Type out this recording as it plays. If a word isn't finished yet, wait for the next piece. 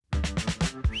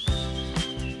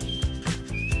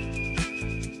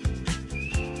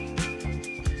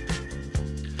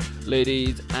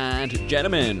Ladies and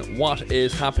gentlemen, what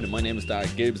is happening? My name is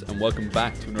Derek Gibbs and welcome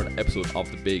back to another episode of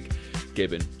the Big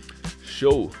Gibbon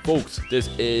Show. Folks, this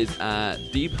is a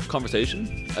deep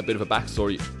conversation, a bit of a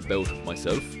backstory about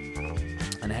myself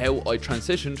and how I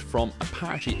transitioned from a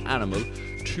party animal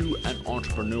to an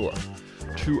entrepreneur,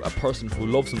 to a person who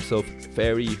loves himself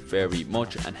very, very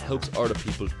much and helps other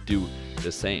people do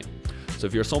the same. So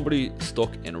if you're somebody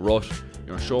stuck in a rut,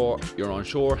 you're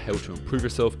unsure how to improve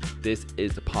yourself, this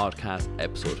is the podcast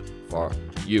episode for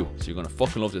you. So you're going to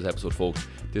fucking love this episode, folks.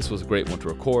 This was a great one to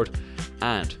record.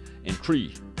 And in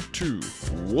 3, 2,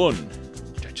 1,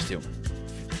 just do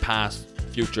past,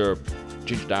 future,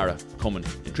 ginger dara coming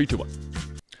in 3, 2, 1.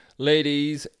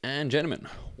 Ladies and gentlemen,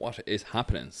 what is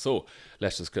happening? So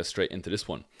let's just get straight into this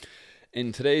one.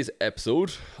 In today's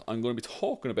episode, I'm going to be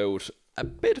talking about a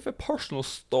bit of a personal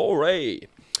story.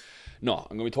 No,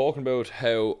 I'm going to be talking about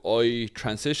how I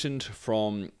transitioned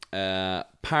from a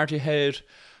party head,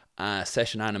 a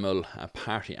session animal, a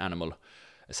party animal,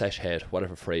 a sesh head,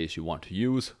 whatever phrase you want to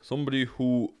use. Somebody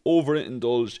who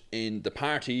overindulged in the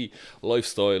party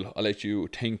lifestyle. I'll let you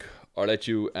think, or let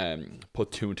you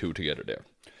put 2 and 2 together there.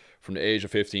 From the age of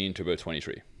 15 to about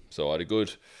 23. So I had a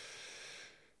good,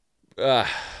 8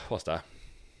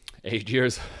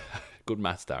 years. Good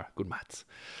maths there, good maths.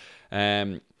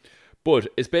 But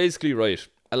it's basically right.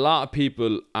 A lot of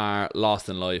people are lost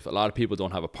in life. A lot of people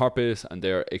don't have a purpose and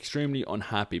they're extremely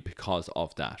unhappy because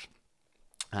of that.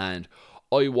 And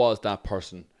I was that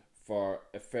person for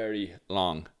a very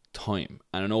long time.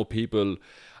 And I know people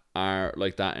are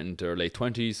like that in their late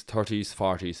 20s, 30s,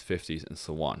 40s, 50s and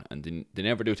so on. And they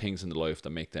never do things in their life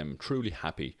that make them truly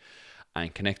happy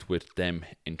and connect with them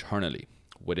internally,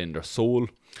 within their soul.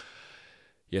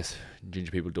 Yes,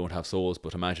 ginger people don't have souls,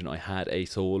 but imagine I had a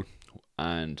soul.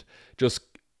 And just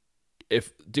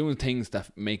if doing things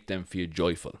that make them feel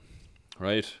joyful,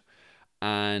 right?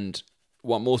 And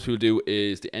what most people do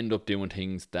is they end up doing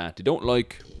things that they don't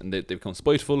like, and they become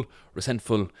spiteful,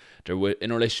 resentful. They're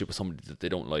in a relationship with somebody that they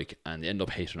don't like, and they end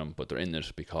up hating them, but they're in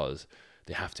it because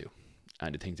they have to,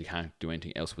 and they think they can't do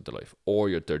anything else with their life,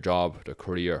 or their job, their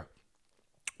career,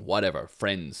 whatever,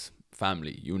 friends,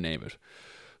 family, you name it.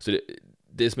 So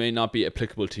this may not be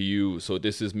applicable to you. So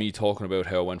this is me talking about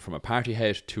how I went from a party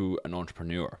head to an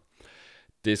entrepreneur.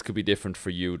 This could be different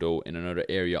for you though in another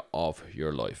area of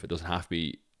your life. It doesn't have to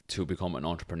be to become an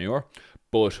entrepreneur.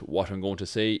 But what I'm going to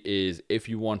say is if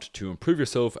you want to improve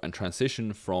yourself and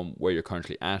transition from where you're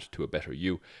currently at to a better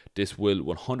you, this will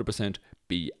 100%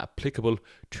 be applicable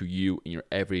to you in your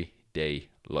everyday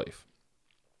life.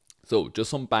 So just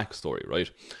some backstory,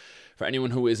 right? For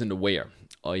anyone who isn't aware,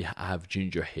 I have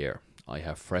ginger hair. I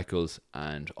have freckles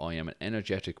and I am an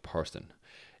energetic person.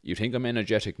 You think I'm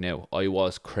energetic now. I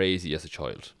was crazy as a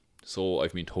child. So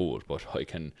I've been told, but I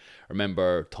can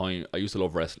remember time. I used to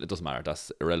love wrestling. It doesn't matter.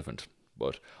 That's irrelevant.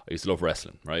 But I used to love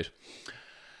wrestling, right?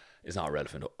 It's not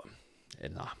relevant.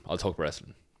 It's not. I'll talk about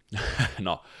wrestling.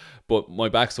 No. But my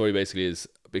backstory basically is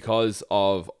because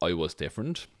of I was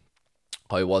different.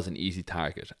 I was an easy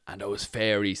target and I was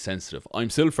very sensitive.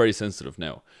 I'm still very sensitive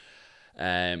now.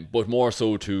 But more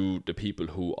so to the people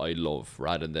who I love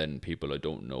rather than people I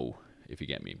don't know, if you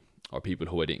get me, or people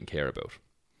who I didn't care about,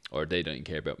 or they didn't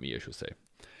care about me, I should say.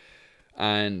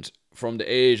 And from the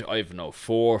age, I don't know,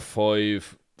 4 or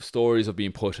 5 stories of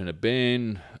being put in a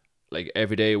bin, like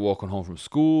every day walking home from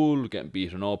school, getting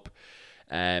beaten up,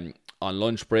 on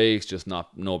lunch breaks, just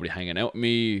nobody hanging out with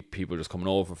me, people just coming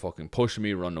over, fucking pushing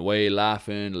me, running away,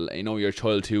 laughing. You know, you're a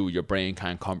child too, your brain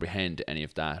can't comprehend any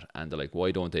of that, and they're like, why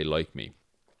don't they like me?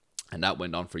 And that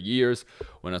went on for years.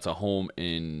 When I was at home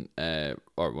in,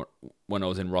 or when I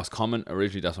was in Roscommon,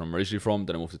 originally, that's where I'm originally from,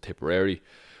 then I moved to Tipperary,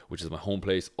 which is my home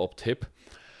place, up Tip.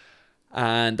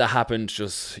 And that happened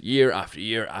just year after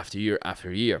year after year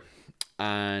after year.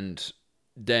 And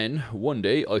then one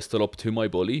day I stood up to my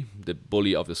bully, the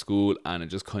bully of the school, and it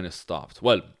just kind of stopped.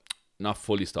 Well, not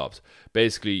fully stopped.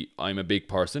 Basically, I'm a big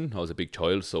person. I was a big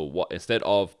child. So instead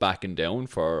of backing down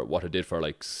for what I did for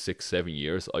like 6-7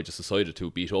 years, I just decided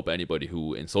to beat up anybody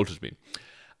who insulted me.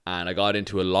 And I got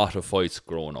into a lot of fights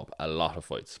growing up. A lot of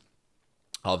fights.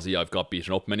 Obviously, I've got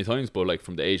beaten up many times, but like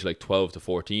from the age like 12 to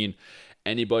 14,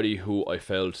 anybody who I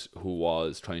felt who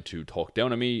was trying to talk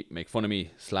down on me, make fun of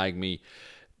me, slag me,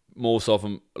 most of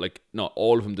them, like not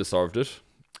all of them deserved it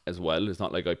as well. It's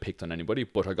not like I picked on anybody,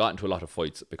 but I got into a lot of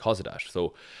fights because of that.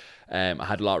 So I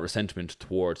had a lot of resentment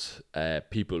towards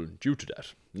people due to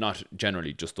that. Not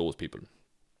generally just those people.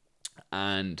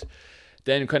 And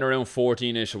then kind of around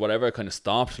 14ish or whatever, I kind of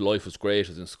stopped. Life was great. I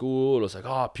was in school. I was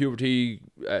like, puberty,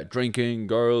 drinking,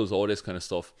 girls, all this kind of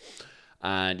stuff.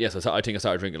 And yes, I think I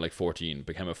started drinking like 14,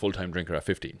 became a full-time drinker at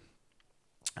 15.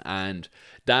 And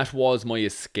that was my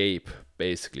escape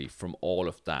basically from all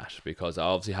of that, because I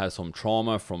obviously had some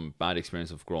trauma from bad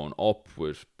experience of growing up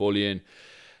with bullying.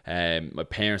 My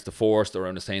parents divorced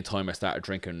around the same time I started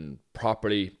drinking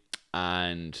properly,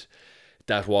 and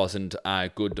that wasn't a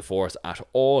good divorce at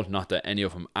all. Not that any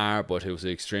of them are, but it was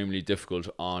extremely difficult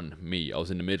on me. I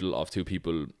was in the middle of two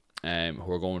people who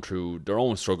were going through their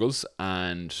own struggles,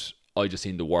 and I just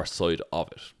seen the worst side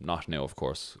of it. Not now, of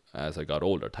course, as I got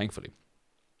older, thankfully.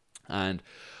 And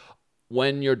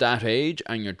when you're that age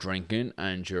and you're drinking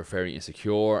and you're very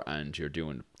insecure and you're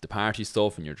doing the party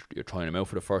stuff and you're trying them out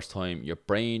for the first time, your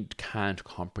brain can't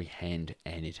comprehend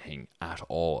anything at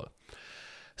all.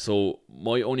 So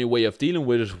my only way of dealing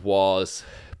with it was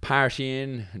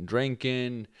partying,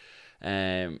 drinking,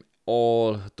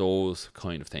 all those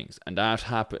kind of things. And that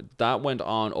happened. That went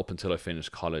on up until I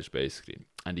finished college, basically,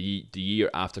 and the year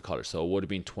after college. So I would have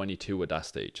been 22 at that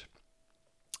stage.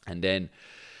 And then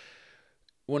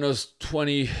when I was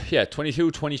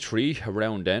 22, 23,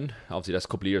 around then, obviously that's a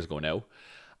couple of years ago now,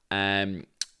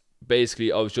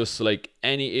 basically I was just like,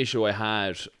 any issue I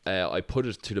had, I put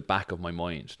it to the back of my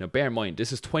mind. Now bear in mind,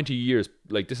 this is 20 years,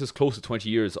 like this is close to 20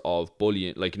 years of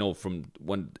bullying, like, you know, from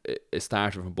when it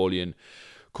started from bullying,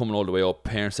 coming all the way up,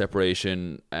 parent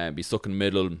separation, be stuck in the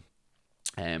middle,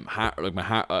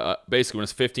 basically when I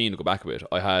was 15, to go back a bit,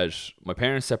 I had my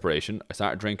parents' separation, I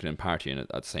started drinking and partying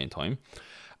at the same time,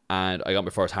 and I got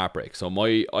my first heartbreak. So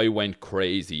I went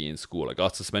crazy in school. I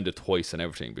got suspended twice and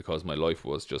everything because my life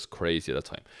was just crazy at that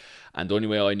time. And the only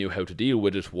way I knew how to deal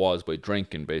with it was by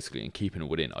drinking, basically, and keeping it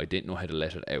within. I didn't know how to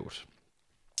let it out.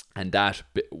 And that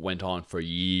went on for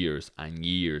years and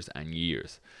years and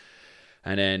years.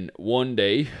 And then one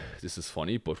day, this is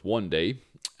funny, but one day,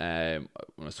 when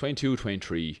I was 22,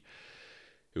 23,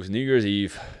 it was New Year's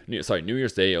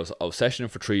Day. I was sessioning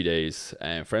for 3 days.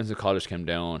 Friends in college came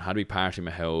down, had a big party in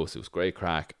my house. It was great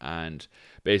crack, and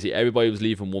basically everybody was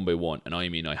leaving one by one. And I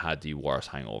mean, I had the worst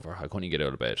hangover. I couldn't get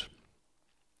out of bed.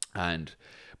 And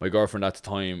my girlfriend at the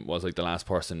time was like the last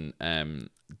person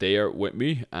there with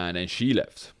me, and then she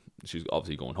left. She was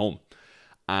obviously going home.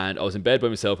 And I was in bed by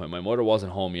myself, and my mother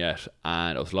wasn't home yet.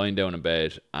 And I was lying down in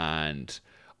bed, and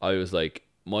I was like,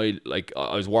 I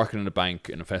was working in a bank,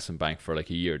 an investment bank, for like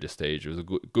a year at this stage. It was a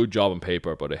good job on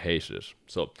paper, but I hated it.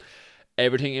 So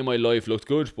everything in my life looked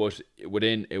good, but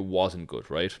within it wasn't good,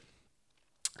 right?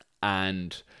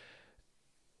 And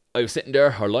I was sitting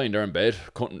there or lying there in bed,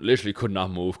 literally could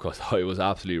not move because I was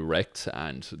absolutely wrecked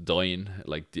and dying.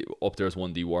 Like up there is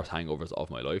one of the worst hangovers of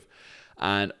my life.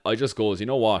 And I just goes, you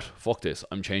know what? Fuck this.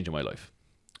 I'm changing my life.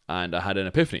 And I had an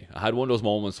epiphany. I had one of those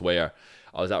moments where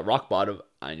I was at rock bottom,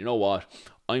 and you know what?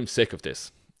 I'm sick of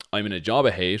this. I'm in a job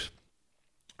I hate.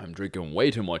 I'm drinking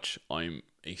way too much. I'm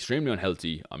extremely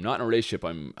unhealthy. I'm not in a relationship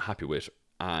I'm happy with,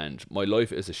 and my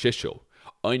life is a shit show.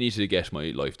 I need to get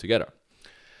my life together.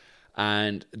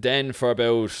 And then for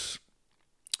about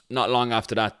not long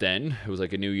after that, then it was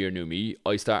like a new year, new me.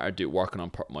 I started working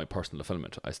on my personal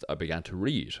development. I began to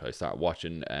read. I started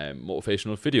watching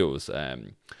motivational videos,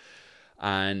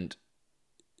 and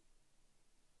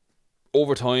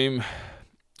over time,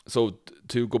 so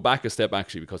to go back a step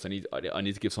actually, because I need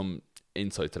to give some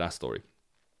insight to that story.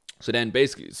 So then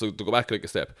basically, so to go back like a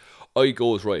step, I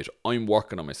goes, right, I'm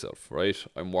working on myself, right?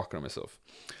 I'm working on myself.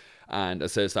 And I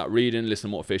said, start reading,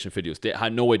 listening to motivation videos. They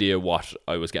had no idea what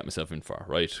I was getting myself in for,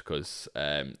 right? Because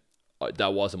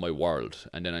that wasn't my world.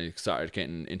 And then I started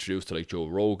getting introduced to like Joe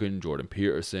Rogan, Jordan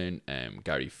Peterson,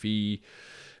 Gary Vee.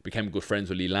 Became good friends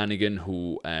with Lee Lanigan,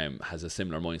 who has a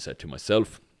similar mindset to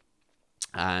myself.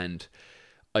 And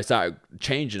I started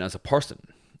changing as a person.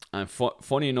 And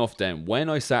funny enough, then when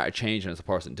I started changing as a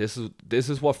person, this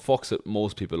is what fucks it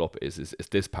most people up is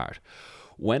this part.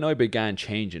 When I began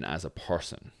changing as a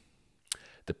person,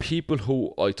 the people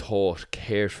who I thought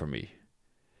cared for me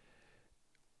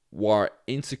were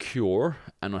insecure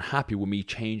and unhappy with me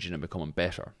changing and becoming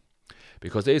better,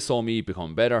 because they saw me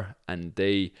become better, and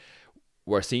they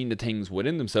were seeing the things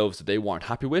within themselves that they weren't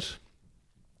happy with,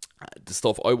 the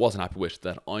stuff I wasn't happy with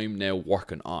that I'm now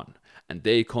working on, and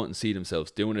they couldn't see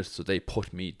themselves doing it, so they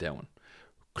put me down.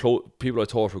 People I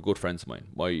thought were good friends of mine.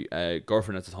 My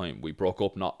girlfriend at the time, we broke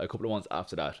up not a couple of months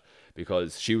after that,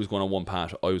 because she was going on one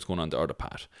path, I was going on the other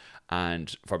path,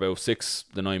 and for about 6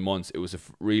 to 9 months it was a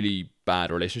really bad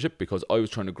relationship, because I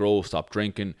was trying to grow, stop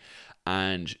drinking,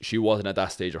 and she wasn't at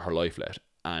that stage of her life yet,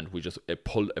 and it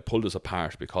pulled us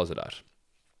apart because of that.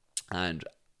 And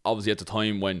obviously at the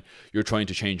time when you're trying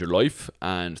to change your life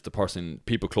and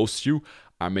people close to you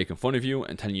are making fun of you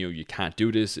and telling you you can't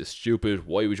do this, it's stupid,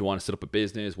 why would you want to set up a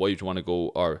business, why would you want to go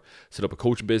or set up a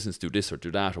coaching business, do this or do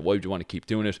that, or why would you want to keep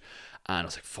doing it? And I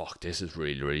was like, fuck, this is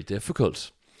really, really difficult.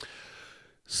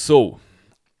 So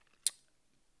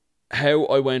how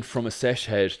I went from a set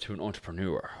head to an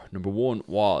entrepreneur, number one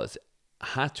was I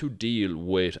had to deal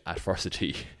with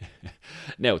adversity.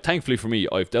 Now, thankfully for me,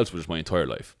 I've dealt with it my entire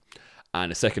life,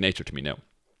 and it's second nature to me now.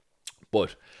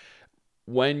 But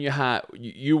when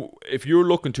if you're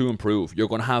looking to improve, you're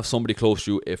going to have somebody close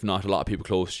to you, if not a lot of people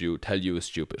close to you, tell you it's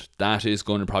stupid. That is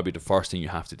going to probably be the first thing you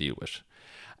have to deal with,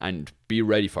 and be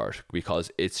ready for it,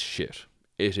 because it's shit.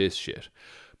 It is shit.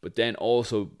 But then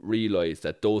also realize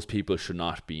that those people should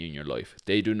not be in your life.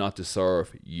 They do not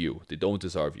deserve you. They don't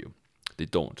deserve you. They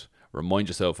don't. Remind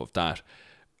yourself of that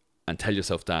and tell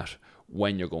yourself that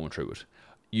when you're going through it.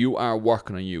 You are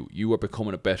working on you. You are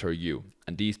becoming a better you.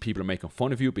 And these people are making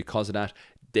fun of you because of that.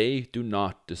 They do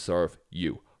not deserve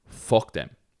you. Fuck them.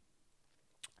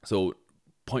 So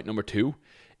point number 2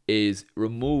 is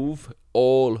remove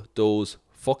all those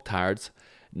fucktards,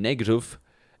 negative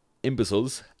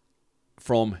imbeciles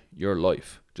from your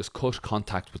life. Just cut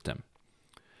contact with them.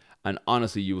 And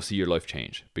honestly, you will see your life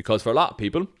change. Because for a lot of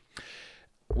people,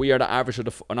 we are the average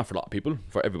of not for a lot of people,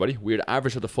 for everybody, we are the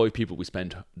average of the 5 people we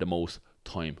spend the most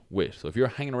time with. So if you're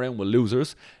hanging around with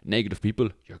losers, negative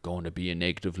people, you're going to be a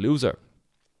negative loser.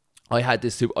 I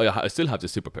still have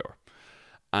this superpower.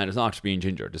 And it's not being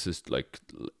ginger. This is like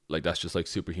that's just like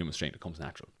superhuman strength. It comes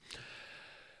natural.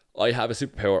 I have a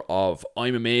superpower of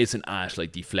I'm amazing at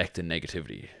like deflecting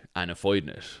negativity and avoiding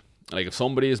it. Like if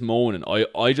somebody is moaning,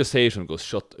 I just say to them, go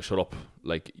shut up.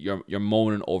 Like you're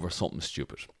moaning over something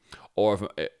stupid. Or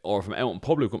if I'm out in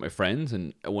public with my friends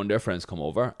and one of their friends come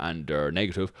over and they're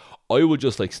negative, I will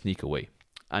just like sneak away.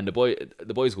 And the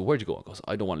boys go, where'd you go? I goes,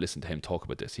 I don't want to listen to him talk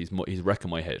about this. He's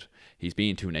wrecking my head. He's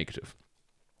being too negative.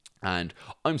 And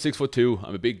I'm 6'2".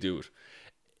 I'm a big dude.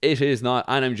 It is not,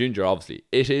 and I'm ginger, obviously.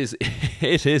 It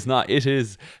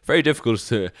is very difficult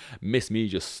to miss me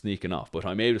just sneaking off. But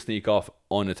I'm able to sneak off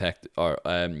undetected or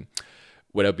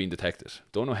without being detected.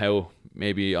 Don't know how.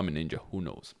 Maybe I'm a ninja. Who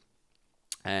knows?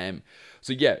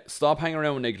 So yeah, stop hanging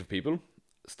around with negative people.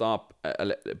 Stop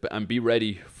and be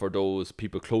ready for those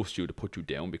people close to you to put you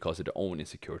down because of their own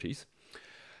insecurities.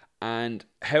 And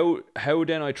how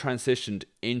then I transitioned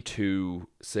into,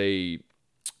 say,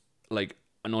 like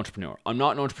an entrepreneur. I'm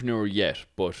not an entrepreneur yet,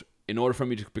 but in order for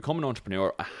me to become an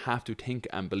entrepreneur, I have to think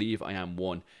and believe I am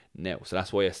one now. So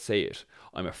that's why I say it.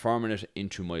 I'm affirming it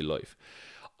into my life.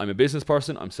 I'm a business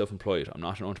person. I'm self-employed. I'm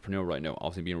not an entrepreneur right now.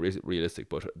 Obviously being realistic,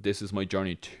 but this is my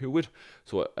journey to it.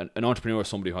 So an entrepreneur is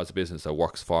somebody who has a business that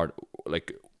works for,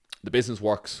 like, the business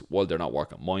works while they're not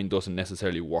working. Mine doesn't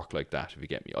necessarily work like that, if you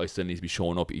get me. I still need to be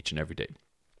showing up each and every day.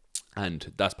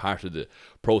 And that's part of the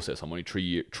process. I'm only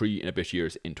three and a bit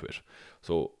years into it.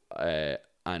 So,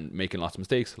 and making lots of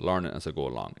mistakes, learning as I go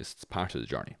along. It's part of the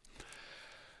journey.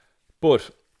 But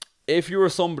if you're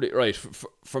somebody, right,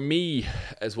 for me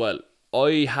as well,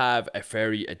 I have a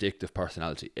very addictive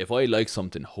personality. If I like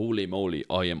something, holy moly,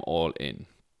 I am all in.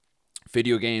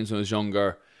 Video games when I was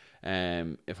younger.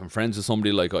 If I'm friends with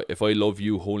somebody, like if I love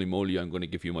you, holy moly, I'm going to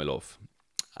give you my love.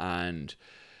 And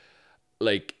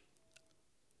like,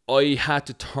 I had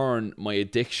to turn my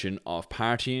addiction of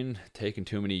partying, taking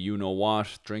too many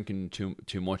you-know-what, drinking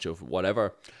too much of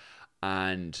whatever,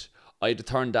 and I had to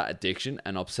turn that addiction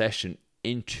and obsession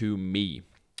into me.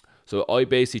 So I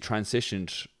basically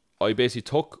transitioned, I basically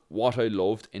took what I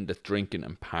loved in the drinking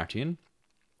and partying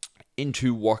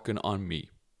into working on me,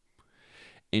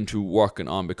 into working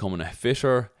on becoming a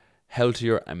fitter,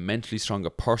 healthier and mentally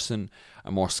stronger person,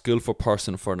 a more skillful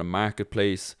person for the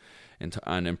marketplace,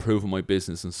 and improving my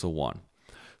business and so on.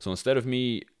 So instead of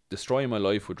me destroying my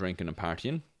life with drinking and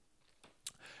partying,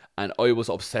 and I was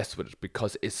obsessed with it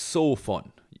because it's so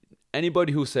fun.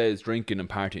 Anybody who says drinking and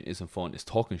partying isn't fun is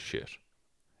talking shit.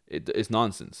 It's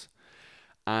nonsense.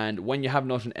 And when you have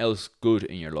nothing else good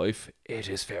in your life, it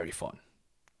is very fun.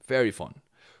 Very fun.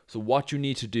 So what you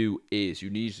need to do is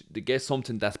you need to get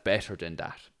something that's better than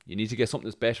that. You need to get something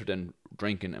that's better than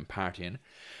drinking and partying.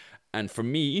 And for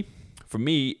me,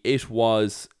 it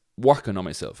was working on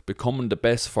myself, becoming the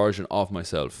best version of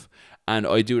myself. And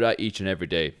I do that each and every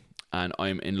day. And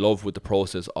I'm in love with the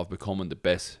process of becoming the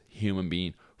best human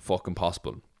being fucking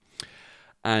possible.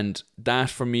 And that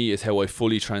for me is how I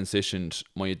fully transitioned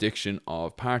my addiction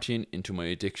of partying into my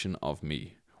addiction of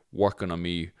me. Working on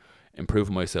me,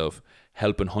 improving myself,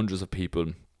 helping hundreds of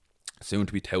people, soon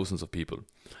to be thousands of people.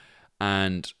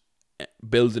 And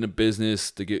building a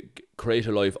business to create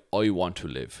a life I want to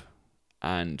live.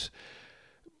 And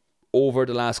over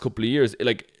the last couple of years,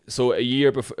 like, so a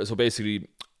year before, so basically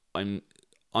I'm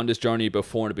on this journey about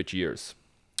 4 and a bit years,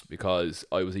 because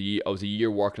I was a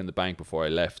year working in the bank before I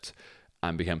left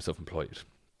and became self-employed.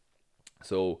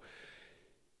 So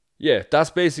yeah, that's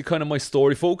basically kind of my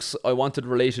story, folks. I wanted to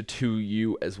relate it to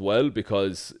you as well,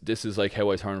 because this is like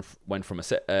how I went from I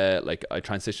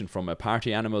transitioned from a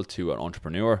party animal to an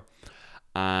entrepreneur.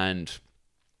 And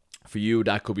for you,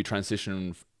 that could be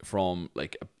transition from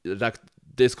like that.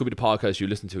 This could be the podcast you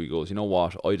listen to. He goes, you know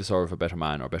what? I deserve a better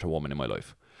man or a better woman in my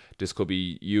life. This could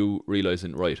be you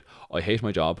realizing, right, I hate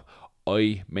my job.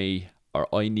 I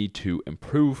need to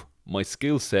improve my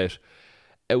skill set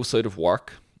outside of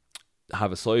work,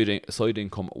 have a side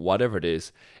income, whatever it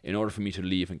is, in order for me to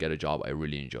leave and get a job I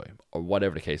really enjoy, or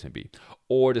whatever the case may be.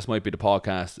 Or this might be the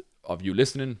podcast of you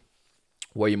listening,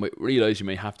 where you might realize you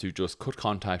may have to just cut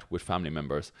contact with family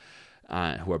members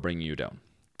who are bringing you down.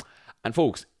 And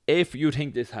folks, if you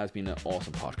think this has been an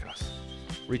awesome podcast,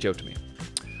 reach out to me.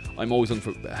 I'm always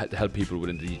looking to help people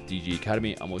within the DG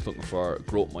Academy. I'm always looking for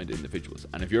growth-minded individuals.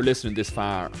 And if you're listening this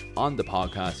far on the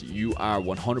podcast, you are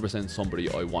 100% somebody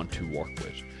I want to work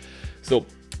with. So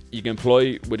you can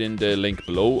apply within the link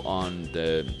below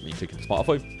you click the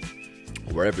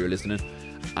Spotify, wherever you're listening,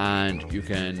 and you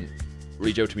can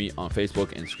reach out to me on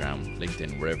Facebook, Instagram,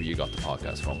 LinkedIn, wherever you got the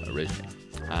podcast from originally.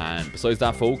 And besides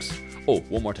that, folks,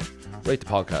 one more thing. Rate the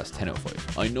podcast 10 out of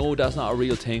 5. I know that's not a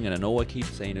real thing, and I know I keep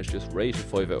saying it's just rate it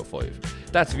 5 out of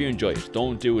 5. That's if you enjoy it.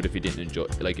 Don't do it if you didn't enjoy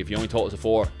it. Like, if you only thought it was a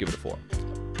 4, give it a 4.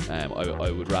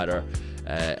 I would rather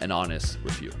an honest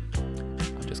review.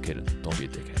 I'm just kidding. Don't be a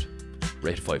dickhead.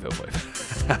 Rate it 5 out of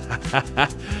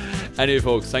 5. Anyway,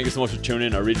 folks, thank you so much for tuning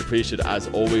in. I really appreciate it, as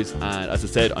always. And as I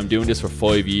said, I'm doing this for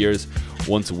 5 years,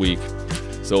 once a week.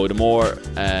 So the more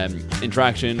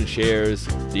interaction, shares,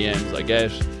 DMs I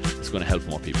get, it's going to help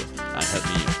more people and help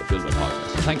me build my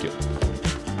podcast. So thank you.